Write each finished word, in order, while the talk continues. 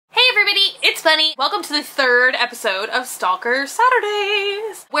everybody, it's Bunny. Welcome to the third episode of Stalker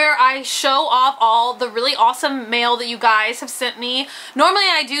Saturdays, where I show off all the really awesome mail that you guys have sent me. Normally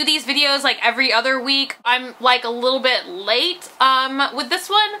I do these videos like every other week. I'm like a little bit late with this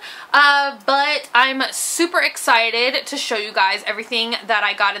one, but I'm super excited to show you guys everything that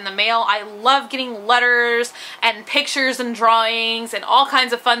I got in the mail. I love getting letters and pictures and drawings and all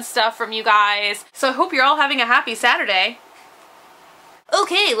kinds of fun stuff from you guys. So I hope you're all having a happy Saturday.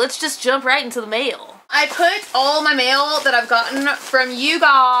 Okay, let's just jump right into the mail. I put all my mail that I've gotten from you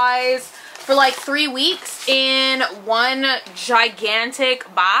guys for like 3 weeks in one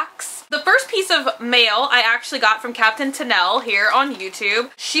gigantic box. The first piece of mail I actually got from Captain Tennell here on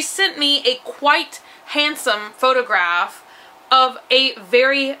YouTube. She sent me a quite handsome photograph of a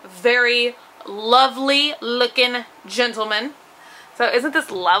very, very lovely looking gentleman. So isn't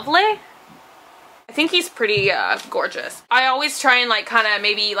this lovely? I think he's pretty gorgeous. I always try and like kind of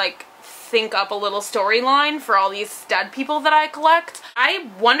maybe like think up a little storyline for all these dead people that I collect. I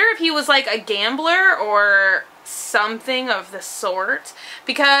wonder if he was like a gambler or something of the sort,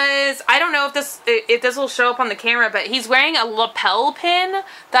 because I don't know if this will show up on the camera, but he's wearing a lapel pin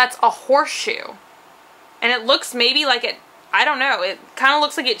that's a horseshoe. And it looks maybe like it, I don't know, it kind of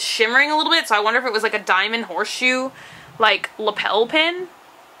looks like it's shimmering a little bit, so I wonder if it was like a diamond horseshoe like lapel pin.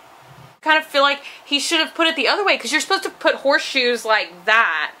 Kind of feel like he should have put it the other way, because you're supposed to put horseshoes like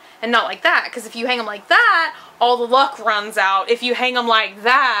that and not like that, because if you hang them like that, all the luck runs out. If you hang them like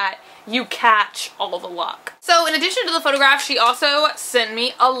that, you catch all the luck. So in addition to the photograph, she also sent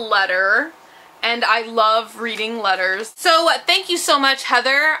me a letter, and I love reading letters. So thank you so much,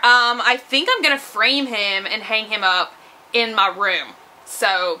 Heather. I think I'm gonna frame him and hang him up in my room.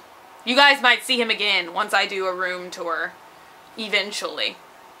 So you guys might see him again once I do a room tour eventually.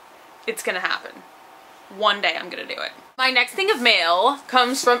 It's gonna happen. One day I'm gonna do it. My next thing of mail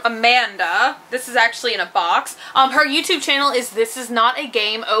comes from Amanda. This is actually in a box. Her YouTube channel is This Is Not a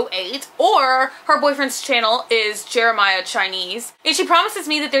Game 08, or her boyfriend's channel is Jeremiah Chinese. And she promises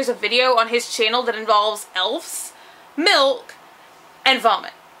me that there's a video on his channel that involves elves, milk, and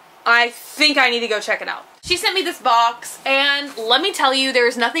vomit. I think I need to go check it out. She sent me this box, and let me tell you,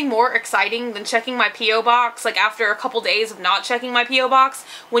 there's nothing more exciting than checking my P.O. box, like after a couple days of not checking my P.O. box,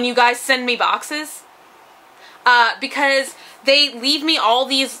 when you guys send me boxes. Because they leave me all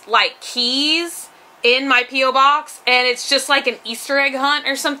these, like, keys in my P.O. box, and it's just like an Easter egg hunt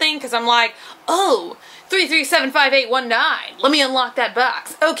or something, because I'm like, oh, 3375819, let me unlock that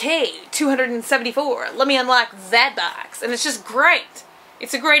box. Okay, 274, let me unlock that box. And it's just great.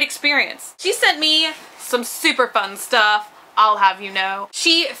 It's a great experience. She sent me some super fun stuff, I'll have you know.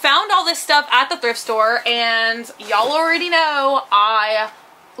 She found all this stuff at the thrift store, and y'all already know I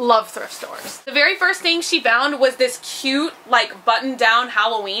love thrift stores. The very first thing she found was this cute, like, button-down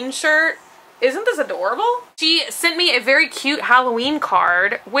Halloween shirt. Isn't this adorable? She sent me a very cute Halloween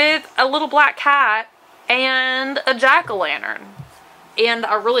card with a little black cat and a jack-o'-lantern, and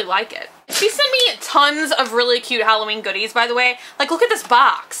I really like it. She sent me tons of really cute Halloween goodies, by the way. Like, look at this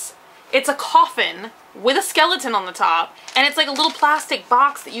box. It's a coffin with a skeleton on the top, and it's like a little plastic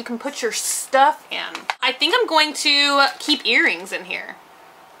box that you can put your stuff in. I think I'm going to keep earrings in here.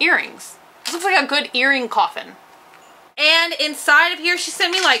 Earrings. This looks like a good earring coffin. And inside of here, she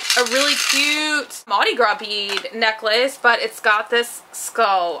sent me like a really cute Mardi Gras bead necklace, but it's got this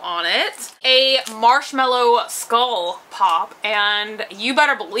skull on it. A marshmallow skull pop, and you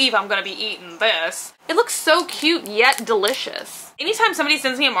better believe I'm gonna be eating this. It looks so cute yet delicious. Anytime somebody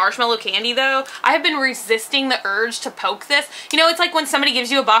sends me a marshmallow candy though, I have been resisting the urge to poke this. You know, it's like when somebody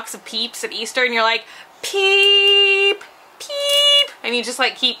gives you a box of Peeps at Easter and you're like, peep, peep, and you just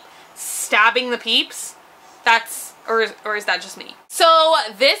like keep stabbing the Peeps. That's, or is that just me? So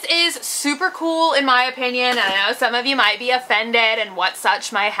this is super cool in my opinion, and I know some of you might be offended and what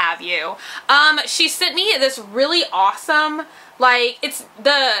such might have you. She sent me this really awesome, like, it's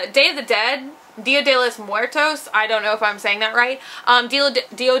the Day of the Dead, Dia de los Muertos, I don't know if I'm saying that right,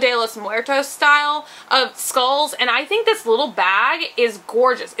 Dia de los Muertos style of skulls, and I think this little bag is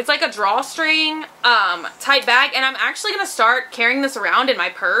gorgeous. It's like a drawstring type bag, and I'm actually gonna start carrying this around in my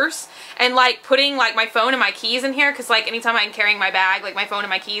purse and like putting like my phone and my keys in here, because like anytime I'm carrying my bag, like my phone and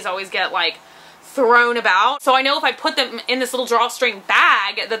my keys always get like thrown about. So I know if I put them in this little drawstring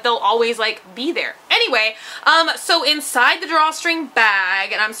bag that they'll always like be there. Anyway, so inside the drawstring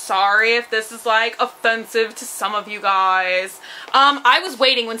bag, and I'm sorry if this is like offensive to some of you guys, I was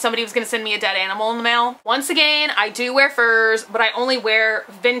waiting when somebody was gonna send me a dead animal in the mail. Once again, I do wear furs, but I only wear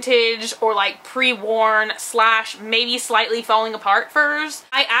vintage or like pre-worn / maybe slightly falling apart furs.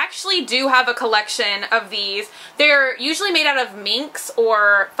 I actually do have a collection of these. They're usually made out of minks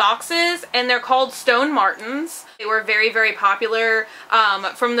or foxes, and they're called Stone Martens. They were very, very popular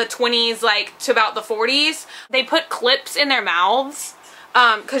from the 20s like to about the 40s. They put clips in their mouths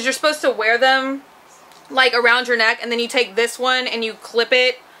because you're supposed to wear them like around your neck, and then you take this one and you clip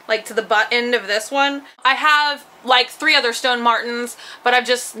it like to the butt end of this one. I have like 3 other Stone Martens, but I've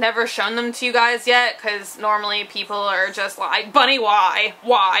just never shown them to you guys yet because normally people are just like, Bunny, why?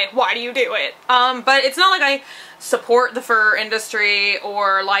 Why do you do it? But it's not like I support the fur industry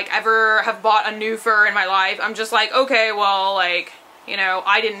or like ever have bought a new fur in my life. I'm just like, okay, well, like, you know,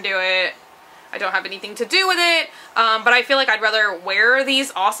 I didn't do it. I don't have anything to do with it, but I feel like I'd rather wear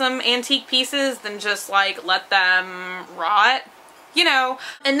these awesome antique pieces than just like let them rot, you know.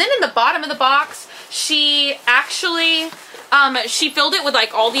 And then in the bottom of the box, she actually, she filled it with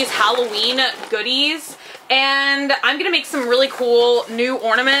like all these Halloween goodies, and I'm gonna make some really cool new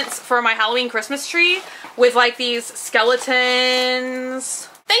ornaments for my Halloween Christmas tree with like these skeletons.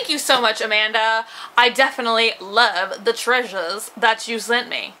 Thank you so much, Amanda. I definitely love the treasures that you sent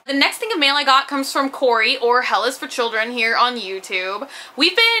me. The next thing of mail I got comes from Corey, or Hell is for Children, here on YouTube.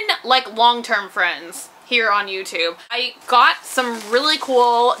 We've been like long-term friends here on YouTube. I got some really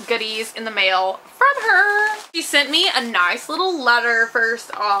cool goodies in the mail from her. She sent me a nice little letter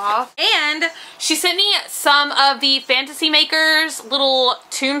first off, and she sent me some of the Fantasy Makers little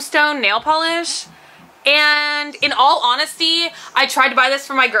tombstone nail polish. And in all honesty, I tried to buy this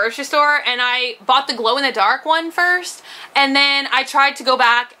from my grocery store, and I bought the glow-in-the-dark one first, and then I tried to go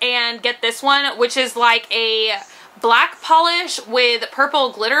back and get this one, which is like a black polish with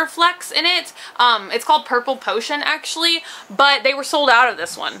purple glitter flecks in it. It's called Purple Potion, actually, but they were sold out of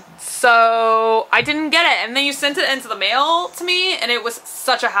this one, so I didn't get it. And then you sent it into the mail to me, and it was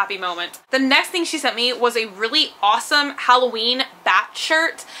such a happy moment. The next thing she sent me was a really awesome Halloween bat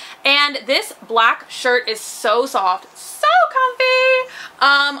shirt, and this black shirt is so soft, so comfy.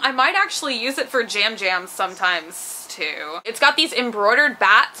 I might actually use it for jam jams sometimes too. It's got these embroidered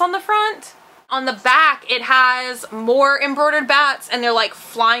bats on the front. On the back, it has more embroidered bats, and they're like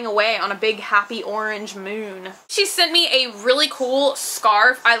flying away on a big happy orange moon. She sent me a really cool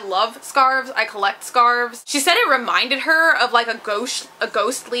scarf. I love scarves. I collect scarves. She said it reminded her of like a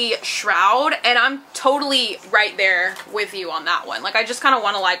ghostly shroud, and I'm totally right there with you on that one. Like, I just kind of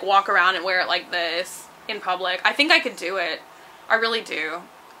want to like walk around and wear it like this in public. I think I could do it. I really do.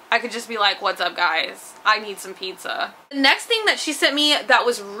 I could just be like, what's up, guys? I need some pizza. The next thing that she sent me that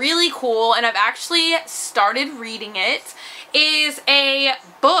was really cool, and I've actually started reading it, is a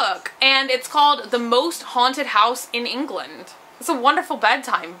book, and it's called The Most Haunted House in England. It's a wonderful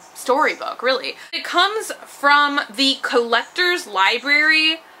bedtime storybook, really. It comes from the Collector's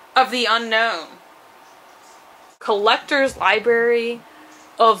Library of the Unknown. Collector's Library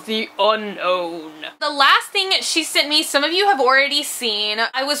of the Unknown. The last thing she sent me, some of you have already seen.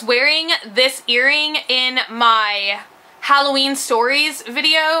 I was wearing this earring in my Halloween Stories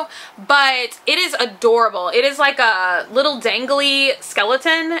video, but it is adorable. It is like a little dangly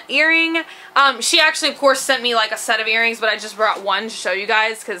skeleton earring. She actually, of course, sent me like a set of earrings, but I just brought one to show you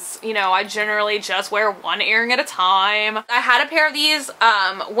guys because, you know, I generally just wear one earring at a time. I had a pair of these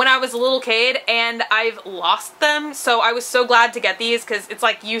when I was a little kid, and I've lost them, so I was so glad to get these because it's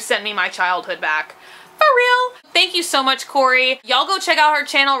like you sent me my childhood back. For real. Thank you so much, Corey. Y'all go check out her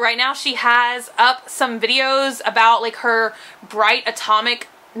channel right now. She has up some videos about like her bright atomic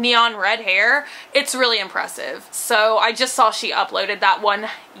neon red hair. It's really impressive. So I just saw she uploaded that one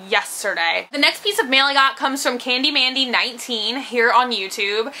yesterday. The next piece of mail I got comes from Candy Mandy 19 here on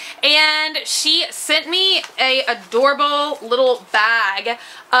YouTube, and she sent me a adorable little bag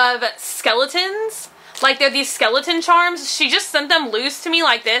of skeletons. Like, they're these skeleton charms. She just sent them loose to me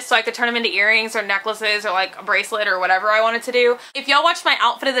like this so I could turn them into earrings or necklaces or like a bracelet or whatever I wanted to do. If y'all watched my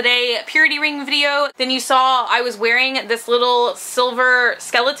outfit of the day purity ring video, then you saw I was wearing this little silver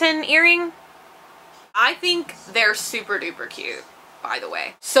skeleton earring. I think they're super duper cute, by the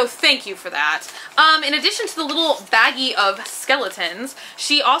way. So thank you for that. In addition to the little baggie of skeletons,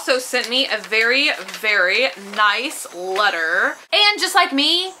 she also sent me a very, very nice letter. And just like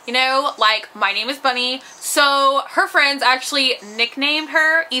me, you know, like, my name is Bunny, so her friends actually nicknamed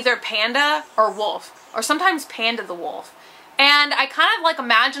her either Panda or Wolf, or sometimes Panda the Wolf. And I kind of like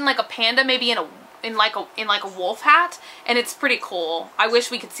imagine like a panda maybe in a in like a wolf hat, and it's pretty cool. I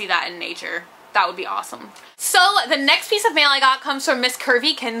wish we could see that in nature. That would be awesome. So the next piece of mail I got comes from Miss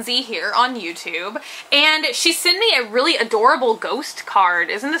Curvy Kinsey here on YouTube, and she sent me a really adorable ghost card.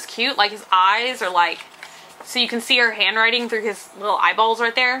 Isn't this cute? Like his eyes are like, so you can see her handwriting through his little eyeballs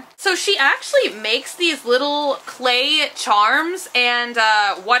right there. So she actually makes these little clay charms and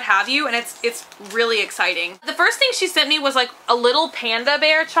what have you, and it's really exciting. The first thing she sent me was like a little panda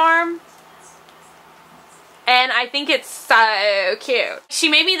bear charm, and I think it's so cute. She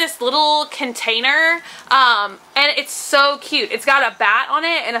made me this little container, and it's so cute. It's got a bat on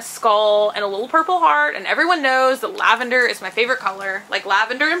it and a skull and a little purple heart, and everyone knows that lavender is my favorite color, like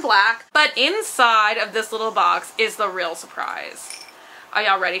lavender and black. But inside of this little box is the real surprise. Are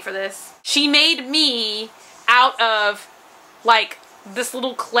y'all ready for this? She made me out of like this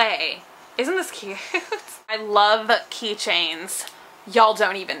little clay. Isn't this cute? I love keychains. Y'all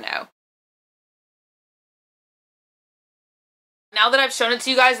don't even know. Now that I've shown it to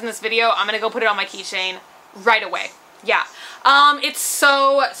you guys in this video, I'm gonna go put it on my keychain right away. Yeah. It's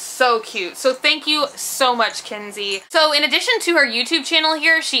so cute. So thank you so much, Kinsey. So in addition to her YouTube channel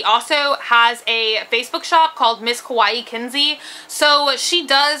here, she also has a Facebook shop called Miss Kawaii Kinsey. So she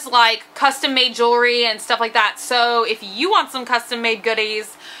does like custom made jewelry and stuff like that. So if you want some custom made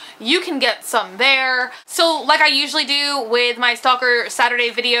goodies, you can get some there. So like I usually do with my Stalker Saturday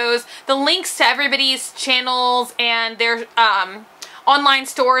videos, the links to everybody's channels and their online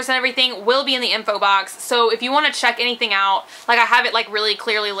stores and everything will be in the info box. So if you want to check anything out, like I have it like really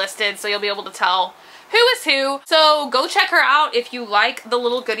clearly listed so you'll be able to tell who is who. So go check her out if you like the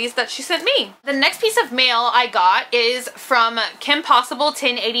little goodies that she sent me. The next piece of mail I got is from Kim Possible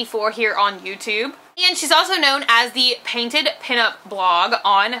 1084 here on YouTube. And she's also known as the Painted Pinup blog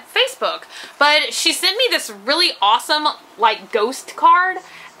on Facebook. But she sent me this really awesome like ghost card.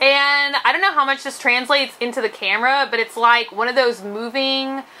 And I don't know how much this translates into the camera, but it's like one of those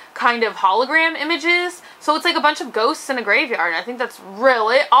moving kind of hologram images. So it's like a bunch of ghosts in a graveyard, and I think that's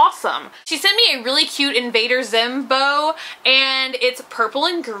really awesome. She sent me a really cute Invader Zim bow, and it's purple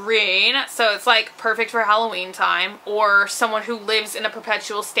and green, so it's like perfect for Halloween time, or someone who lives in a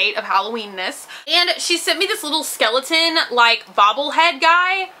perpetual state of Halloweenness. And she sent me this little skeleton, like bobblehead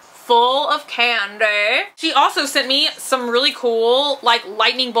guy, full of candy. She also sent me some really cool like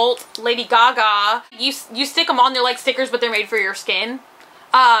lightning bolt Lady Gaga. You stick them on, they're like stickers, but they're made for your skin.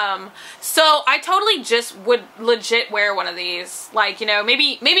 So I totally just would legit wear one of these, like, you know,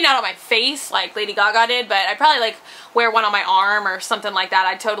 maybe not on my face like Lady Gaga did, but I'd probably like wear one on my arm or something like that.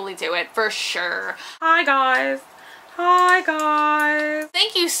 I'd totally do it for sure. Hi guys. Hi guys.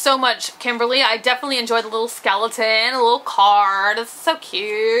 Thank you so much, Kimberly. I definitely enjoyed the little skeleton, a little card. This is so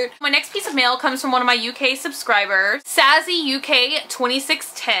cute. My next piece of mail comes from one of my UK subscribers, Sassy UK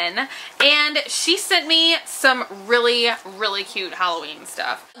 2610, and she sent me some really cute Halloween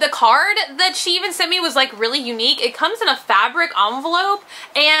stuff. The card that she even sent me was like really unique. It comes in a fabric envelope,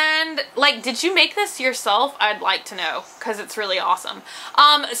 and like, did you make this yourself? I'd like to know, because it's really awesome.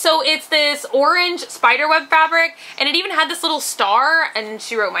 So it's this orange spiderweb fabric, and it even had this little star, and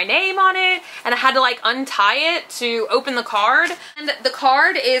she wrote my name on it, and I had to like untie it to open the card. And the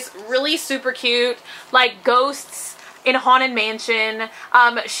card is really super cute, like ghosts in a haunted mansion.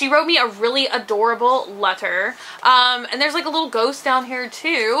 She wrote me a really adorable letter, and there's like a little ghost down here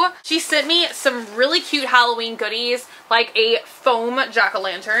too. She sent me some really cute Halloween goodies, like a foam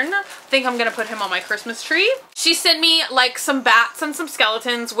jack-o'-lantern. I think I'm gonna put him on my Christmas tree. She sent me like some bats and some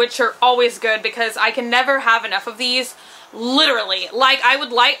skeletons, which are always good because I can never have enough of these. Literally, like I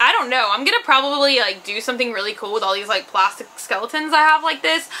don't know, I'm gonna probably like do something really cool with all these like plastic skeletons I have like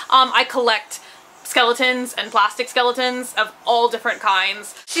this. I collect skeletons and plastic skeletons of all different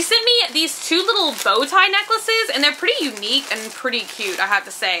kinds. She sent me these two little bow tie necklaces, and they're pretty unique and pretty cute, I have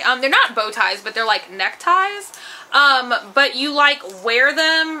to say. They're not bow ties, but they're like neckties. But you like wear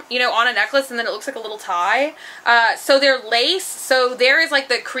them, you know, on a necklace, and then it looks like a little tie. So they're lace. So there is like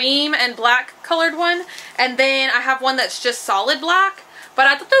the cream and black colored one, and then I have one that's just solid black. But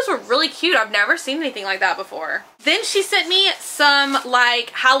I thought those were really cute. I've never seen anything like that before. Then she sent me some like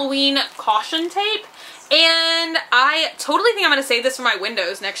Halloween caution tape, and I totally think I'm gonna save this for my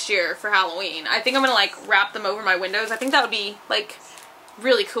windows next year for Halloween. I think I'm gonna like wrap them over my windows. I think that would be like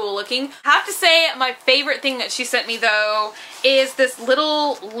really cool looking. I have to say my favorite thing that she sent me though is this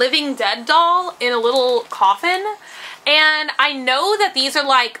little Living Dead doll in a little coffin. And I know that these are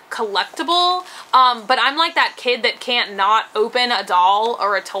like collectible, but I'm like that kid that can't not open a doll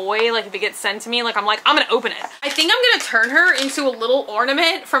or a toy. Like if it gets sent to me, like I'm gonna open it. I think I'm gonna turn her into a little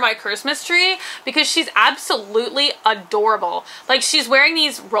ornament for my Christmas tree because she's absolutely adorable. Like she's wearing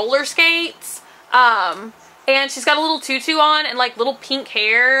these roller skates, And she's got a little tutu on and like little pink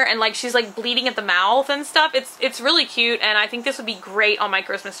hair and like she's like bleeding at the mouth and stuff. It's really cute and I think this would be great on my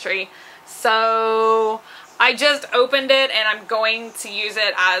Christmas tree. So I just opened it and I'm going to use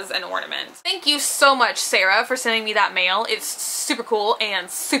it as an ornament. Thank you so much, Sarah, for sending me that mail. It's super cool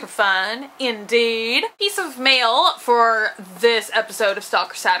and super fun indeed. Piece of mail for this episode of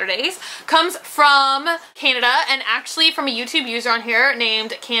Stalker Saturdays comes from Canada and actually from a YouTube user on here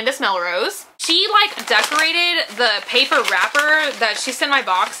named Candace Melrose. She like decorated the paper wrapper that she sent my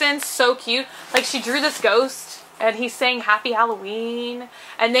box in so cute. Like she drew this ghost and he's saying Happy Halloween.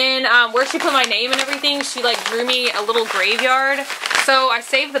 And then where she put my name and everything, she like drew me a little graveyard. So I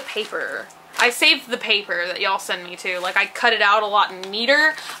saved the paper. I saved the paper that y'all send me too. Like I cut it out a lot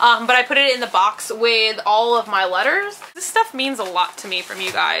neater, but I put it in the box with all of my letters. This stuff means a lot to me from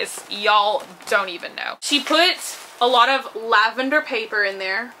you guys. Y'all don't even know. She put a lot of lavender paper in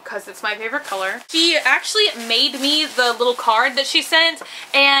there because it's my favorite color. She actually made me the little card that she sent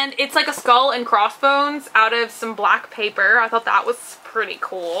and it's like a skull and crossbones out of some black paper. I thought that was pretty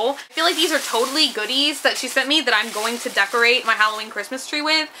cool. I feel like these are totally goodies that she sent me that I'm going to decorate my Halloween Christmas tree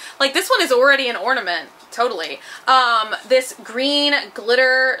with. Like this one is already an ornament, totally. This green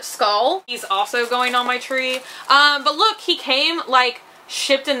glitter skull, he's also going on my tree. But look, he came like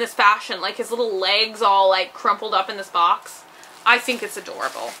shipped in this fashion, like his little legs all like crumpled up in this box. I think it's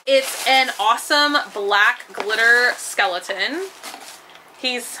adorable. It's an awesome black glitter skeleton.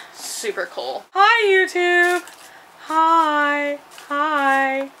 He's super cool. Hi YouTube. Hi.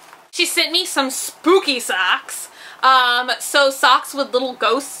 Hi. She sent me some spooky socks. So socks with little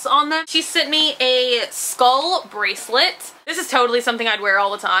ghosts on them. She sent me a skull bracelet. This is totally something I'd wear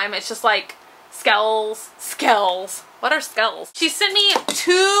all the time. It's just like skulls. What are skulls? She sent me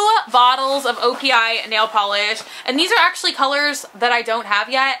 2 bottles of OPI nail polish, and these are actually colors that I don't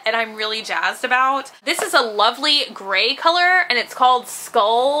have yet, and I'm really jazzed about. This is a lovely gray color, and it's called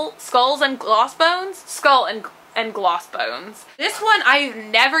Skulls and Gloss Bones? Skull and Gloss Bones. This one I've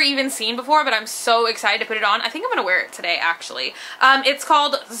never even seen before, but I'm so excited to put it on. I think I'm gonna wear it today, actually. It's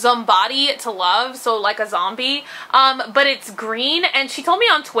called Zombody to Love, so like a zombie, but it's green, and she told me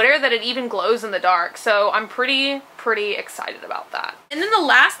on Twitter that it even glows in the dark, so I'm pretty excited about that. And then the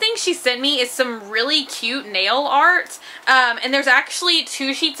last thing she sent me is some really cute nail art, and there's actually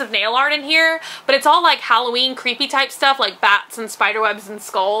 2 sheets of nail art in here, but it's all like Halloween creepy type stuff like bats and spiderwebs and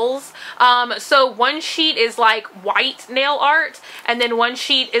skulls. So one sheet is like white nail art, and then one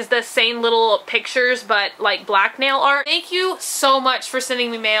sheet is the same little pictures but like black nail art. Thank you so much for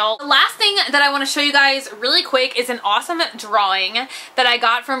sending me mail. The last thing that I want to show you guys really quick is an awesome drawing that I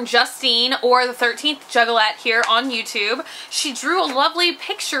got from Justine, or the 13th Juggalette here on YouTube. She drew a lovely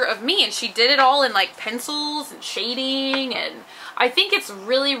picture of me and she did it all in like pencils and shading, and I think it's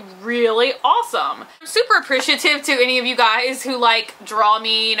really awesome. I'm super appreciative to any of you guys who like draw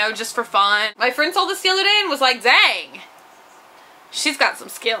me, you know, just for fun. My friend saw this the other day and was like, dang, she's got some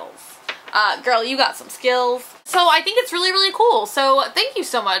skills. Girl, you got some skills. So I think it's really cool. So thank you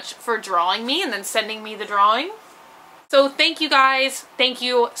so much for drawing me and then sending me the drawing. So thank you guys. Thank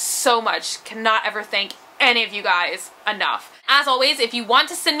you so much. Cannot ever thank any of you guys enough. As always, if you want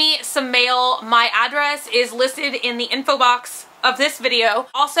to send me some mail, my address is listed in the info box of this video.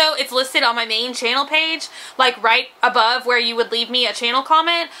 Also, it's listed on my main channel page, like right above where you would leave me a channel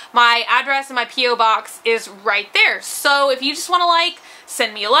comment. My address and my P.O. box is right there. So if you just want to like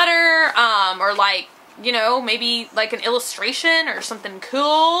send me a letter, or like, you know, maybe like an illustration or something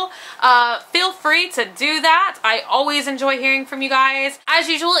cool, feel free to do that. I always enjoy hearing from you guys. As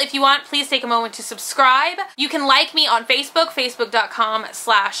usual, if you want, please take a moment to subscribe. You can like me on Facebook,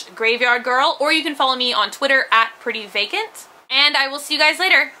 facebook.com/graveyardgirl, or you can follow me on Twitter @prettyvacant. And I will see you guys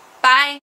later. Bye.